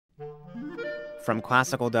From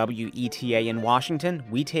Classical WETA in Washington,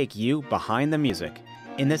 we take you behind the music.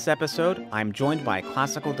 In this episode, I'm joined by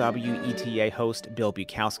Classical WETA host Bill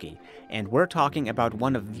Bukowski, and we're talking about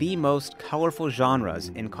one of the most colorful genres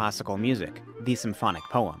in classical music, the symphonic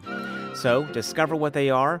poem. So, discover what they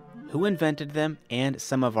are, who invented them, and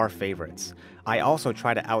some of our favorites. I also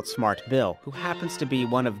try to outsmart Bill, who happens to be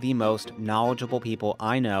one of the most knowledgeable people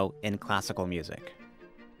I know in classical music.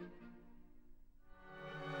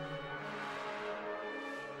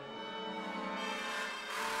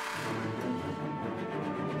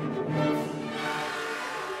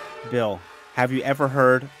 Bill, have you ever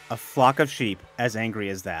heard a flock of sheep as angry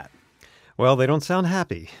as that? Well, they don't sound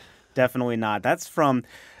happy. Definitely not. That's from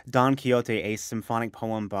Don Quixote, a symphonic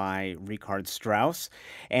poem by Richard Strauss.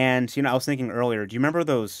 And, I was thinking earlier, do you remember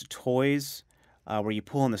those toys where you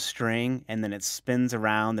pull on the string and then it spins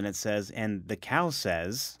around and it says, and the cow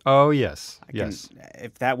says... Oh, yes. Yes.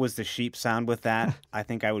 If that was the sheep sound with that, I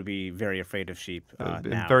think I would be very afraid of sheep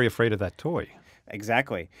now. Very afraid of that toy.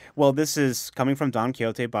 Exactly. Well, this is coming from Don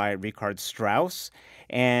Quixote by Richard Strauss,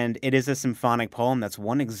 and it is a symphonic poem. That's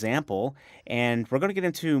one example, and we're going to get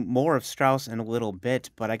into more of Strauss in a little bit,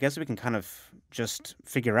 but I guess we can kind of just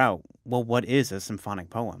figure out, well, what is a symphonic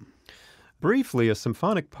poem? Briefly, a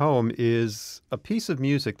symphonic poem is a piece of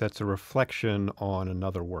music that's a reflection on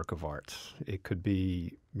another work of art. It could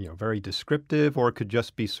be, very descriptive, or it could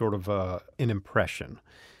just be sort of an impression.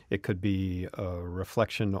 It could be a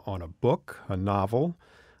reflection on a book, a novel,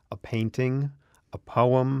 a painting, a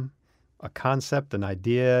poem, a concept, an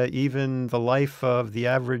idea, even the life of the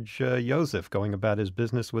average Joseph going about his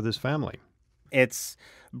business with his family. It's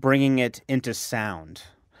bringing it into sound.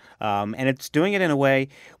 And it's doing it in a way,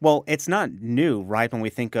 well, it's not new, right? When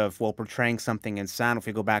we think of, portraying something in sound, if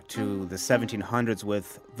we go back to the 1700s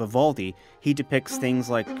with Vivaldi, he depicts things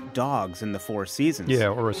like dogs in the Four Seasons. Yeah,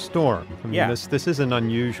 or a storm. Yeah. This isn't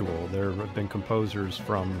unusual. There have been composers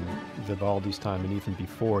from Vivaldi's time and even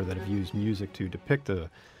before that have used music to depict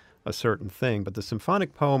a certain thing. But the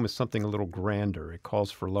symphonic poem is something a little grander. It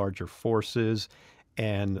calls for larger forces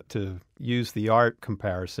and, to use the art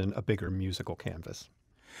comparison, a bigger musical canvas.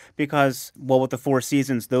 Because, with the Four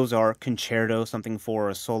Seasons, those are concerto, something for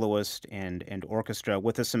a soloist and orchestra.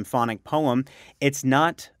 With a symphonic poem, it's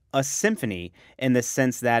not a symphony in the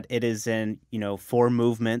sense that it is in, 4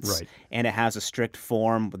 movements, right, and it has a strict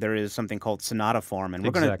form. There is something called sonata form. And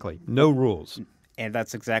exactly. No rules. And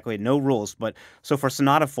that's exactly, no rules. But so for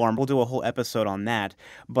sonata form, we'll do a whole episode on that.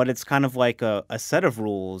 But it's kind of like a set of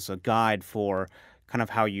rules, a guide for kind of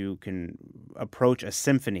how you can approach a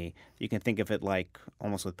symphony. You can think of it like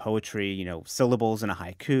almost with poetry, syllables in a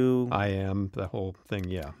haiku. The whole thing,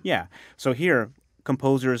 yeah. Yeah. So here,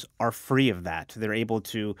 composers are free of that. They're able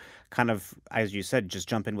to kind of, as you said, just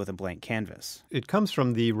jump in with a blank canvas. It comes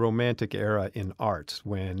from the Romantic era in art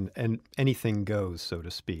when anything goes, so to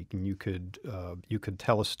speak. And you could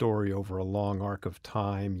tell a story over a long arc of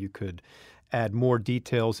time. You could add more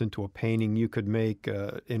details into a painting. You could make,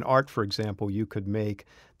 in art, for example, you could make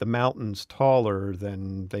the mountains taller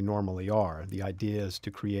than they normally are. The idea is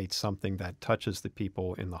to create something that touches the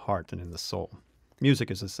people in the heart and in the soul.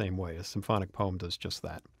 Music is the same way. A symphonic poem does just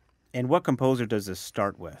that. And what composer does this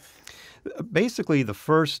start with? Basically, the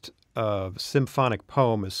first symphonic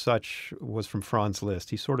poem as such was from Franz Liszt.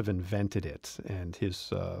 He sort of invented it, and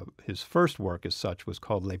his first work as such was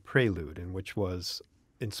called Les Préludes, in which was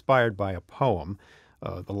inspired by a poem.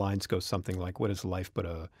 The lines go something like, what is life but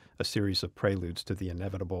a series of preludes to the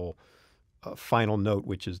inevitable final note,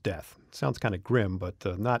 which is death. It sounds kind of grim, but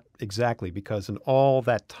not exactly, because in all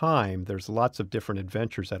that time, there's lots of different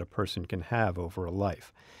adventures that a person can have over a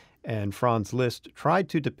life. And Franz Liszt tried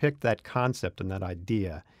to depict that concept and that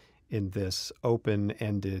idea in this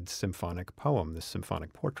open-ended symphonic poem, this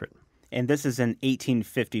symphonic portrait. And this is in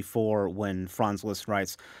 1854 when Franz Liszt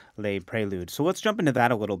writes Les Préludes. So let's jump into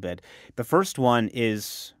that a little bit. The first one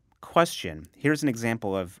is question. Here's an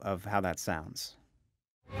example of how that sounds.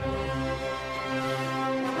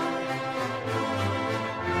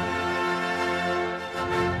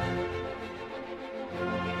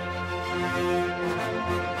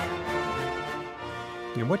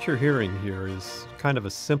 And what you're hearing here is kind of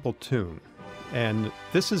a simple tune. And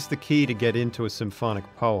this is the key to get into a symphonic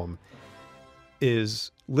poem,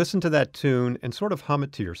 is listen to that tune and sort of hum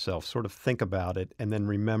it to yourself, sort of think about it, and then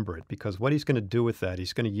remember it. Because what he's going to do with that,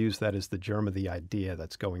 he's going to use that as the germ of the idea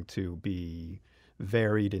that's going to be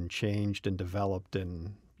varied and changed and developed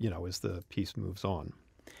and, as the piece moves on.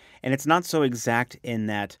 And it's not so exact in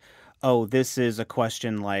that, oh, this is a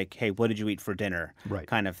question like, hey, what did you eat for dinner? Right.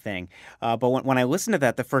 Kind of thing. But when I listen to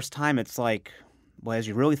that the first time, it's like, well, as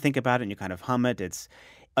you really think about it and you kind of hum it, it's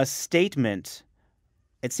a statement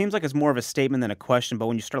It seems like it's more of a statement than a question, but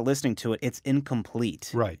when you start listening to it, it's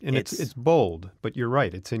incomplete. Right. And it's bold, but you're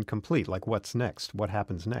right. It's incomplete. Like, what's next? What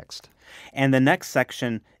happens next? And the next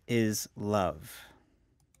section is love.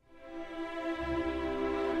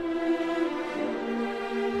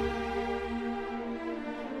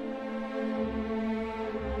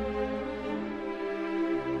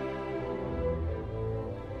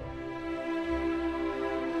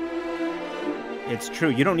 It's true.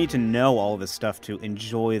 You don't need to know all this stuff to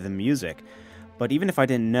enjoy the music. But even if I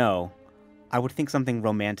didn't know, I would think something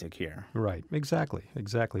romantic here. Right. Exactly.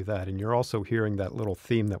 Exactly that. And you're also hearing that little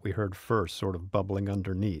theme that we heard first sort of bubbling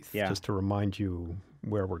underneath, just to remind you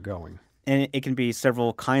where we're going. And it can be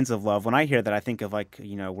several kinds of love. When I hear that, I think of like,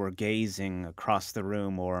 we're gazing across the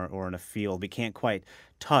room or in a field. We can't quite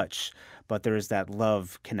touch, but there is that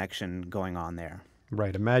love connection going on there.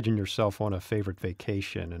 Right. Imagine yourself on a favorite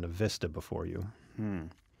vacation and a vista before you.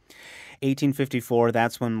 1854,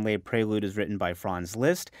 that's when Les Preludes is written by Franz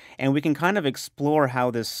Liszt, and we can kind of explore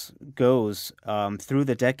how this goes through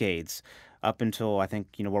the decades up until, I think,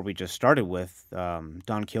 where we just started with Don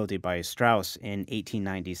Quixote by Strauss in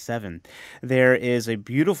 1897. There is a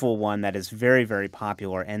beautiful one that is very, very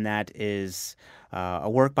popular, and that is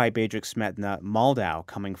a work by Bedřich Smetana, Moldau,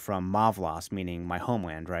 coming from Mavlas, meaning my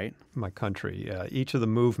homeland, right? My country. Each of the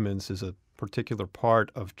movements is a particular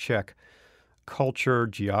part of Czech culture,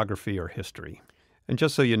 geography, or history. And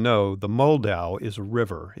just so you know, the Moldau is a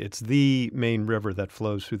river. It's the main river that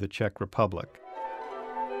flows through the Czech Republic.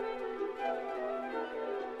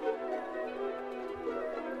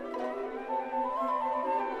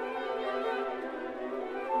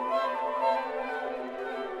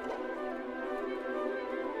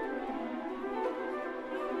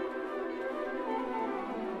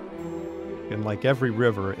 And like every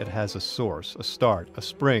river, it has a source, a start, a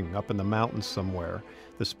spring up in the mountains somewhere.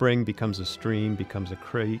 The spring becomes a stream, becomes a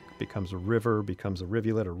creek, becomes a river, becomes a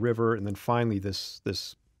rivulet, a river, and then finally this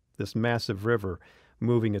massive river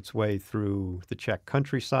moving its way through the Czech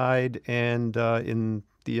countryside and, in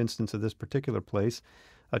the instance of this particular place,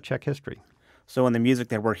 Czech history. So in the music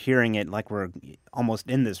that we're hearing it like we're almost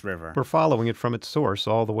in this river. We're following it from its source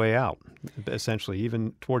all the way out, essentially,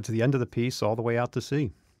 even towards the end of the piece, all the way out to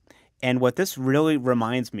sea. And what this really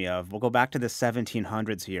reminds me of, we'll go back to the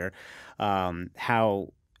 1700s here,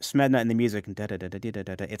 how Smedna in the music,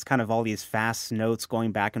 it's kind of all these fast notes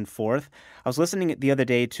going back and forth. I was listening the other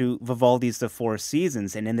day to Vivaldi's The Four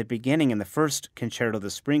Seasons, and in the beginning, in the first concerto, the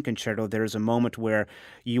Spring Concerto, there's a moment where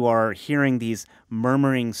you are hearing these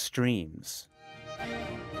murmuring streams.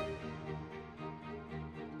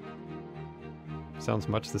 Sounds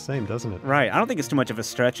much the same, doesn't it? Right. I don't think it's too much of a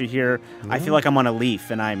stretch. You hear, I feel like I'm on a leaf,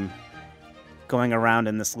 and I'm going around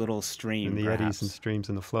in this little stream, in the perhaps. eddies and streams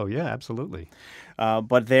and the flow. Yeah, absolutely.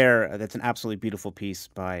 But that's an absolutely beautiful piece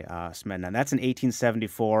by Smedna. And that's in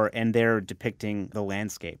 1874, and they're depicting the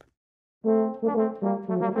landscape.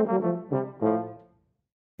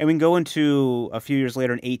 And we can go into a few years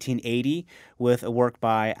later in 1880 with a work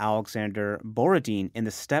by Alexander Borodin in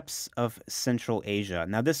the steppes of Central Asia.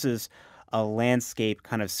 Now, this is a landscape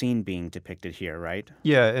kind of scene being depicted here, right?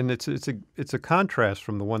 Yeah, and it's a contrast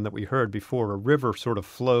from the one that we heard before. A river sort of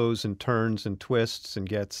flows and turns and twists and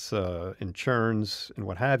gets and churns and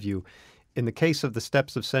what have you. In the case of the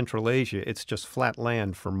steppes of Central Asia, it's just flat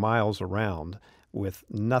land for miles around with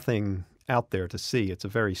nothing out there to see. It's a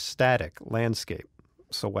very static landscape.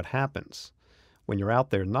 So what happens? When you're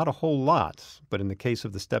out there, not a whole lot, but in the case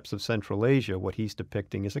of the steppes of Central Asia, what he's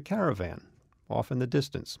depicting is a caravan off in the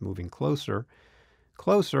distance, moving closer,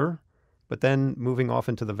 but then moving off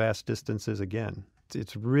into the vast distances again.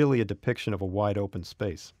 It's really a depiction of a wide open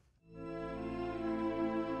space.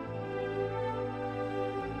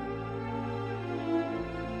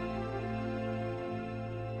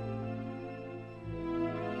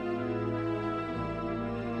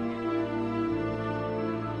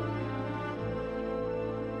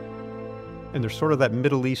 And there's sort of that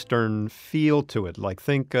Middle Eastern feel to it. Like,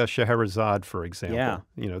 think Scheherazade, for example.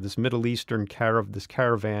 Yeah. This Middle Eastern this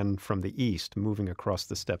caravan from the east moving across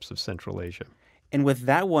the steppes of Central Asia. And with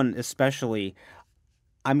that one especially,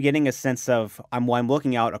 I'm getting a sense of, I'm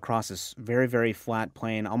looking out across this very, very flat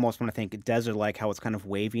plain, almost want to think desert-like, how it's kind of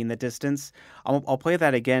wavy in the distance. I'll play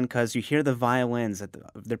that again because you hear the violins,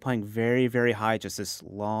 they're playing very, very high, just this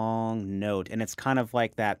long note. And it's kind of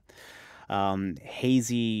like that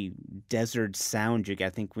hazy desert sound you get, I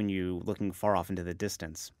think, when you're looking far off into the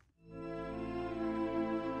distance.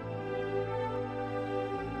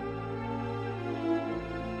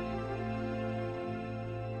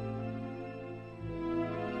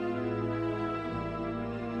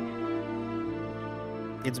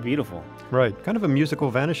 It's beautiful. Right. Kind of a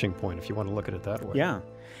musical vanishing point, if you want to look at it that way. Yeah.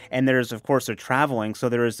 And there's, of course, they're traveling, so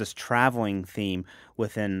there is this traveling theme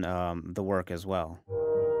within the work as well.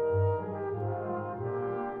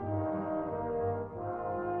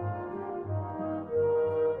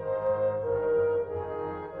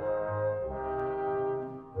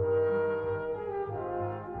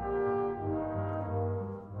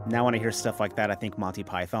 Now when I hear stuff like that, I think Monty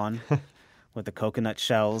Python with the coconut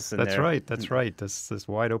shells. And That's right. That's right. This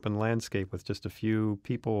wide open landscape with just a few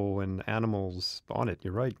people and animals on it.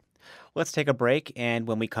 You're right. Let's take a break, and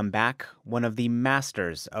when we come back, one of the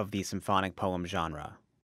masters of the symphonic poem genre.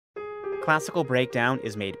 Classical Breakdown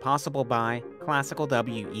is made possible by Classical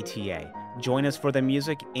WETA. Join us for the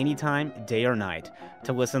music anytime, day or night.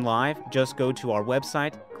 To listen live, just go to our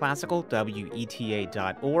website,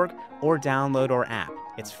 classicalweta.org, or download our app.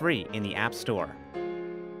 It's free in the App Store.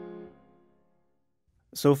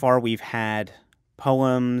 So far, we've had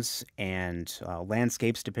poems and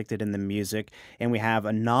landscapes depicted in the music, and we have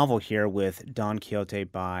a novel here with Don Quixote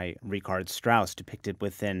by Richard Strauss depicted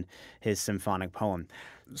within his symphonic poem.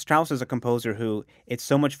 Strauss is a composer who, it's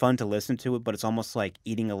so much fun to listen to it, but it's almost like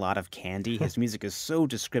eating a lot of candy. His music is so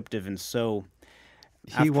descriptive and so...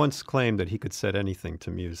 He once claimed that he could set anything to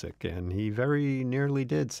music, and he very nearly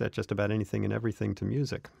did set just about anything and everything to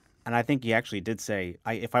music. And I think he actually did say,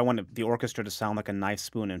 if I wanted the orchestra to sound like a knife,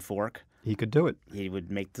 spoon, and fork, he could do it. He would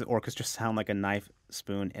make the orchestra sound like a knife,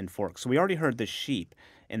 spoon, and fork. So we already heard the sheep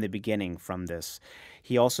in the beginning from this.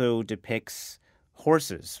 He also depicts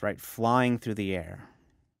horses, right, flying through the air.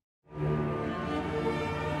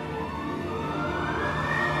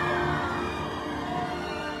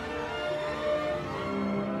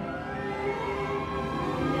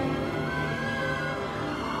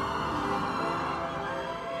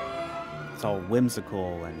 It's all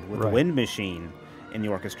whimsical, and with the wind machine in the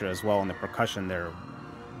orchestra as well, and the percussion, they're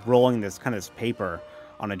rolling this kind of paper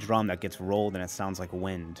on a drum that gets rolled, and it sounds like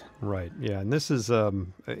wind. Right, yeah, and this is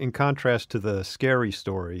in contrast to the scary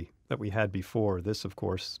story that we had before. This, of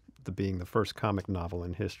course, being the first comic novel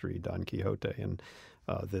in history, Don Quixote, and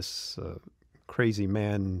this crazy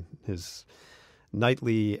man, his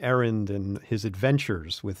nightly errand and his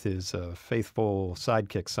adventures with his faithful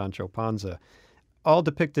sidekick, Sancho Panza, all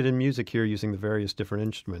depicted in music here using the various different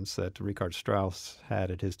instruments that Richard Strauss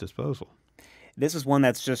had at his disposal. This is one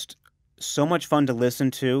that's just so much fun to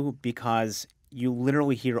listen to because you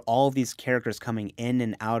literally hear all of these characters coming in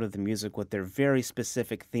and out of the music with their very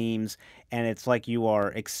specific themes, and it's like you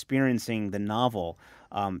are experiencing the novel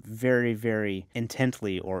very, very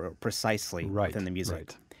intently or precisely within the music.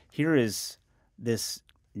 Right. Here is this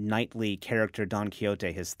knightly character, Don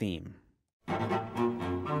Quixote, his theme.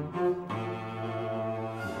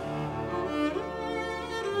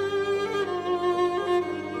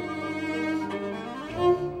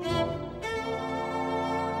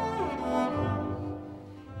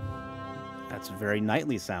 It's very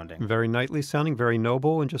knightly sounding. Very knightly sounding, very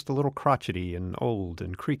noble, and just a little crotchety and old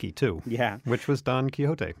and creaky, too. Yeah. Which was Don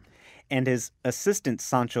Quixote. And his assistant,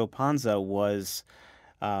 Sancho Panza, was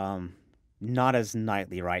not as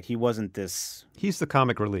knightly, right? He wasn't this... He's the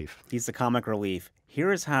comic relief. He's the comic relief.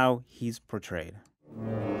 Here is how he's portrayed.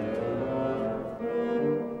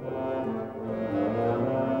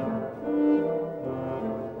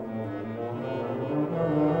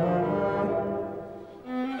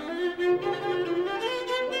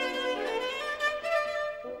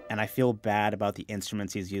 And I feel bad about the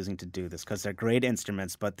instruments he's using to do this because they're great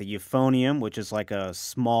instruments, but the euphonium, which is like a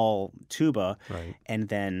small tuba, and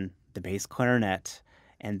then the bass clarinet,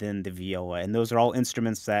 and then the viola. And those are all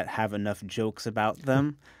instruments that have enough jokes about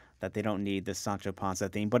them that they don't need the Sancho Panza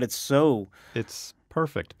theme. But it's so... It's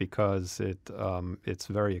perfect because it's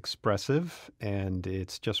very expressive and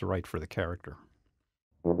it's just right for the character.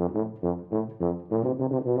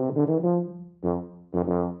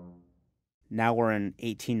 Now we're in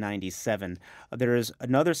 1897. There is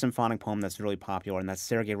another symphonic poem that's really popular, and that's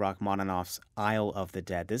Sergei Rachmaninoff's Isle of the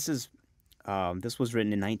Dead. This was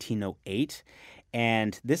written in 1908,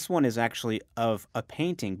 and this one is actually of a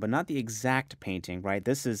painting, but not the exact painting, right?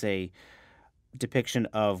 This is a depiction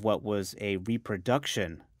of what was a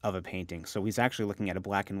reproduction of a painting. So he's actually looking at a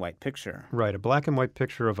black and white picture. Right, a black and white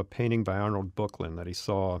picture of a painting by Arnold Böcklin that he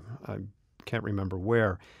saw, I can't remember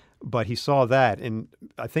where, but he saw that, and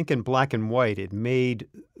I think in black and white it made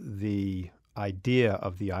the idea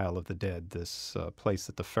of the Isle of the Dead, this place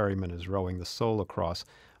that the ferryman is rowing the soul across,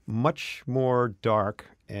 much more dark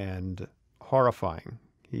and horrifying.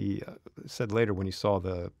 He said later when he saw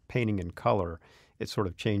the painting in color, it sort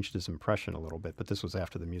of changed his impression a little bit, but this was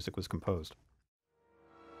after the music was composed.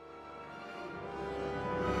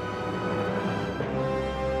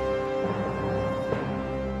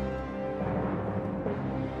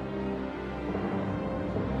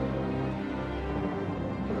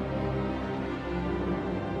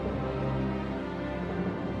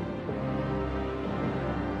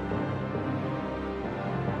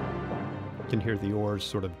 can hear the oars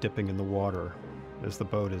sort of dipping in the water as the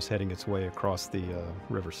boat is heading its way across the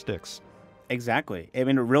River Styx. Exactly. I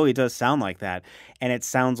mean, it really does sound like that. And it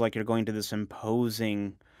sounds like you're going to this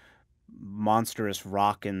imposing, monstrous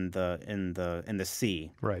rock in the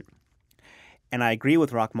sea. Right. And I agree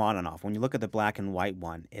with Rachmaninoff. When you look at the black and white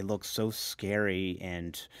one, it looks so scary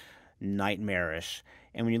and nightmarish.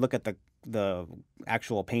 And when you look at the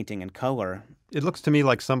actual painting in color, it looks to me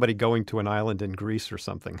like somebody going to an island in Greece or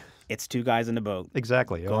something. It's two guys in a boat.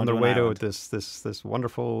 Exactly. On their way to this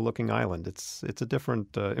wonderful looking island. It's a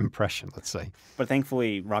different impression, let's say. But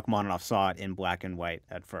thankfully, Rachmaninoff saw it in black and white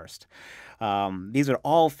at first. These are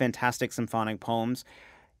all fantastic symphonic poems.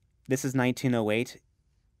 This is 1908.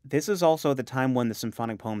 This is also the time when the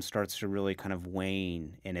symphonic poem starts to really kind of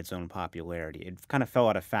wane in its own popularity. It kind of fell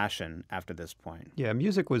out of fashion after this point. Yeah,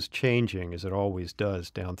 music was changing, as it always does,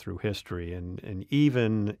 down through history. And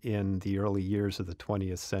even in the early years of the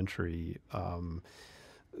 20th century,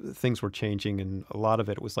 things were changing. And a lot of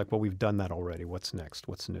it was like, well, we've done that already. What's next?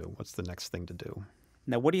 What's new? What's the next thing to do?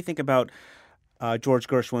 Now, what do you think about George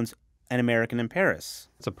Gershwin's An American in Paris?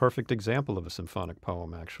 It's a perfect example of a symphonic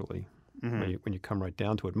poem, actually. Mm-hmm. When you come right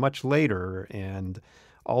down to it, much later, and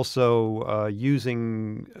also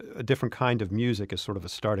using a different kind of music as sort of a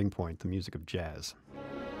starting point, the music of jazz.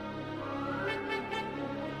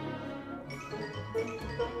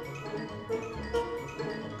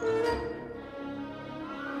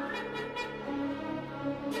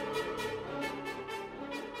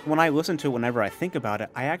 When I listen to it, whenever I think about it,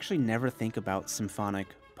 I actually never think about symphonic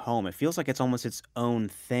poem. It feels like it's almost its own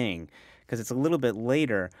thing, because it's a little bit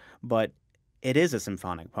later, but it is a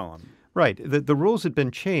symphonic poem. Right. The rules had been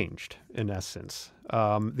changed, in essence.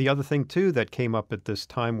 The other thing, too, that came up at this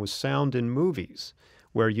time was sound in movies,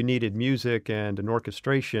 where you needed music and an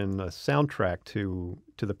orchestration, a soundtrack to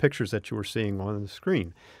the pictures that you were seeing on the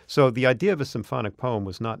screen. So the idea of a symphonic poem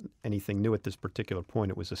was not anything new at this particular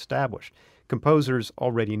point. It was established. Composers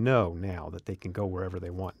already know now that they can go wherever they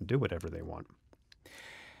want and do whatever they want.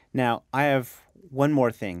 Now, I have one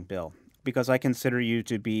more thing, Bill, because I consider you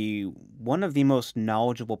to be one of the most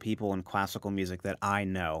knowledgeable people in classical music that I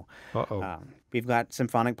know. We've got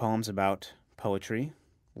symphonic poems about poetry,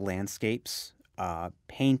 landscapes,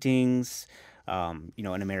 paintings, An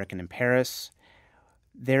American in Paris.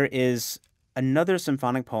 There is another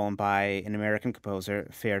symphonic poem by an American composer,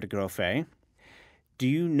 Fer de Groffet. Do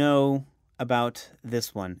you know about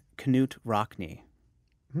this one, Knut Rockne?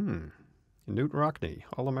 Knut Rockne,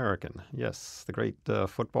 All-American. Yes, the great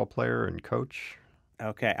football player and coach.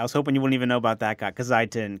 Okay, I was hoping you wouldn't even know about that guy, because I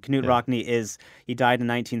didn't. Knut Rockne he died in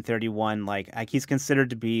 1931. He's considered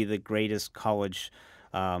to be the greatest college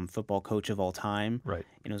football coach of all time. Right.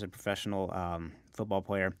 And he was a professional football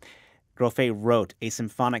player. Groffet wrote a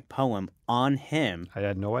symphonic poem on him. I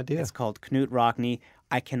had no idea. It's called Knut Rockne.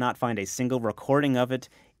 I cannot find a single recording of it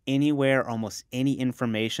anywhere, almost any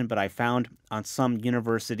information, but I found on some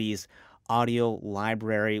university's audio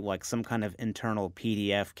library, like some kind of internal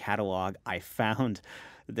PDF catalog, I found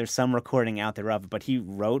there's some recording out there of it, but he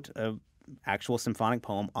wrote an actual symphonic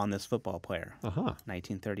poem on this football player.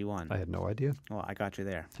 1931. I had no idea. Well, I got you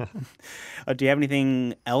there. Do you have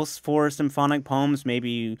anything else for symphonic poems?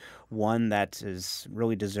 Maybe one that is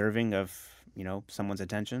really deserving of, someone's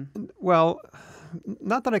attention? Well,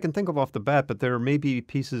 not that I can think of off the bat, but there may be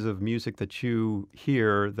pieces of music that you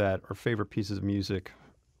hear that are favorite pieces of music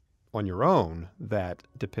on your own that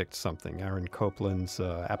depict something. Aaron Copland's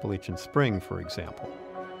Appalachian Spring, for example,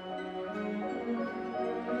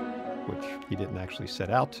 which he didn't actually set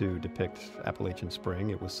out to depict Appalachian Spring.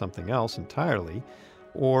 It was something else entirely.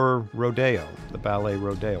 Or Rodeo, the ballet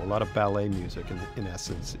Rodeo. A lot of ballet music, in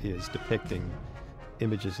essence, is depicting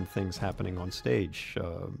images and things happening on stage.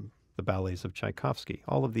 The ballets of Tchaikovsky.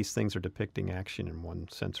 All of these things are depicting action in one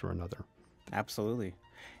sense or another. Absolutely.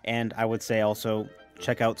 And I would say also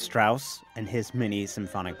check out Strauss and his many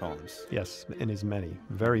symphonic poems. Yes, and his many,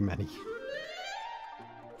 very many.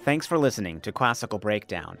 Thanks for listening to Classical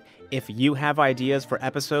Breakdown. If you have ideas for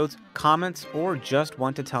episodes, comments, or just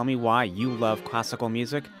want to tell me why you love classical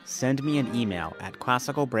music, send me an email at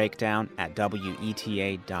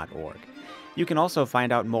classicalbreakdown@weta.org. You can also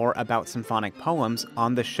find out more about symphonic poems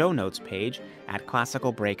on the show notes page at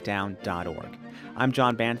classicalbreakdown.org. I'm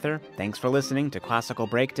John Banther. Thanks for listening to Classical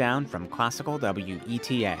Breakdown from Classical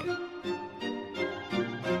WETA.